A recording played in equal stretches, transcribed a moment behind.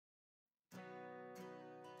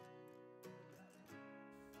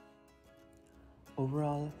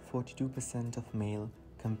Overall, 42% of male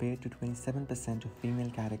compared to 27% of female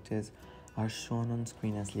characters are shown on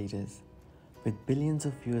screen as leaders. With billions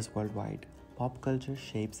of viewers worldwide, pop culture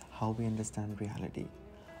shapes how we understand reality.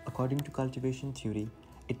 According to cultivation theory,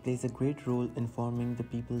 it plays a great role in forming the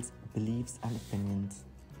people's beliefs and opinions.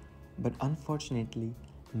 But unfortunately,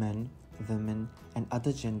 men, women, and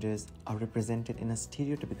other genders are represented in a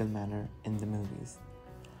stereotypical manner in the movies.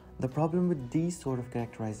 The problem with these sort of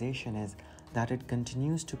characterization is that it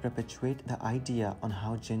continues to perpetuate the idea on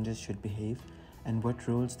how genders should behave and what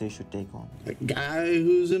roles they should take on. A guy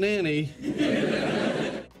who's a nanny.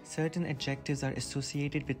 Certain adjectives are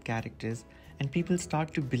associated with characters and people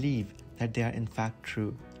start to believe that they are in fact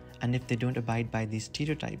true, and if they don't abide by these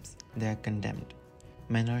stereotypes, they are condemned.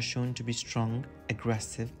 Men are shown to be strong,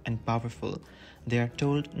 aggressive, and powerful. They are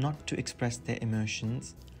told not to express their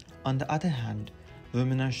emotions. On the other hand,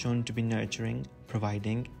 women are shown to be nurturing,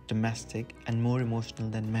 providing, domestic, and more emotional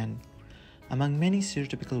than men. Among many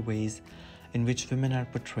stereotypical ways in which women are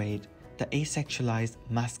portrayed, the asexualized,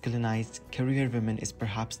 masculinized career women is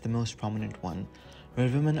perhaps the most prominent one, where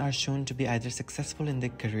women are shown to be either successful in their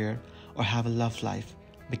career or have a love life,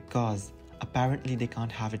 because apparently they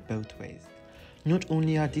can't have it both ways. Not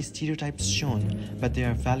only are these stereotypes shown, but they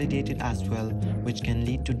are validated as well, which can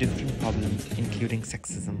lead to different problems, including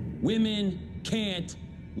sexism. Women can't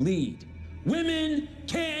lead. Women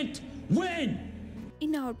can't win!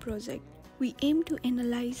 In our project, we aim to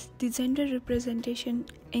analyze the gender representation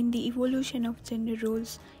and the evolution of gender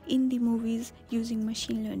roles in the movies using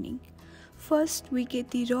machine learning. First, we get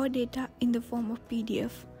the raw data in the form of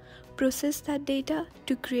PDF, process that data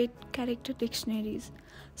to create character dictionaries,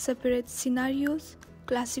 separate scenarios,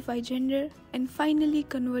 classify gender, and finally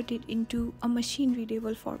convert it into a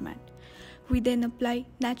machine-readable format. We then apply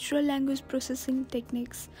natural language processing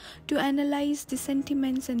techniques to analyze the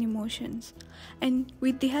sentiments and emotions. And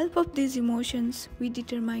with the help of these emotions, we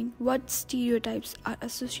determine what stereotypes are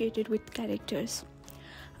associated with characters.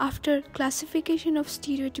 After classification of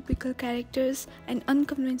stereotypical characters and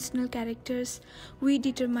unconventional characters, we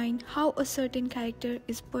determine how a certain character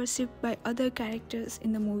is perceived by other characters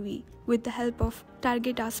in the movie with the help of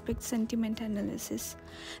target aspect sentiment analysis.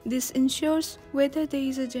 This ensures whether there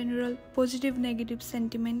is a general positive-negative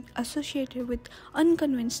sentiment associated with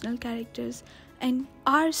unconventional characters and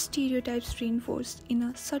are stereotypes reinforced in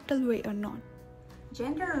a subtle way or not.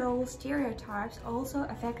 Gender role stereotypes also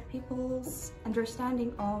affect people's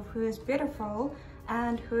understanding of who is beautiful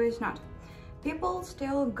and who is not. People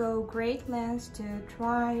still go great lengths to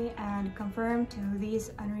try and conform to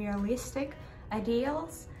these unrealistic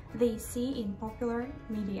ideals they see in popular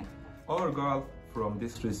media. Our goal from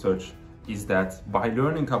this research is that by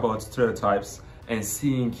learning about stereotypes and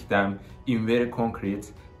seeing them in very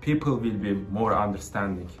concrete, people will be more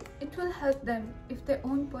understanding. It will help them if their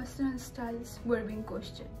own personal styles were being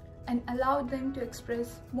questioned and allow them to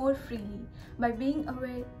express more freely by being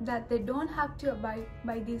aware that they don't have to abide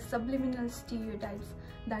by these subliminal stereotypes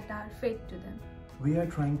that are fed to them. We are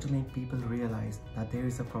trying to make people realize that there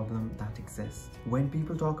is a problem that exists. When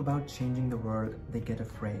people talk about changing the world, they get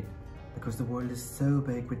afraid because the world is so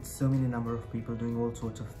big with so many number of people doing all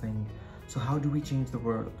sorts of things. So how do we change the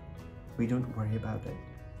world? We don't worry about it.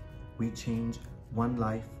 We change one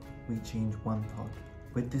life, we change one thought.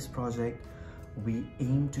 With this project, we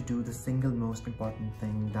aim to do the single most important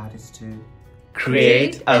thing, that is to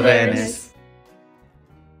create awareness.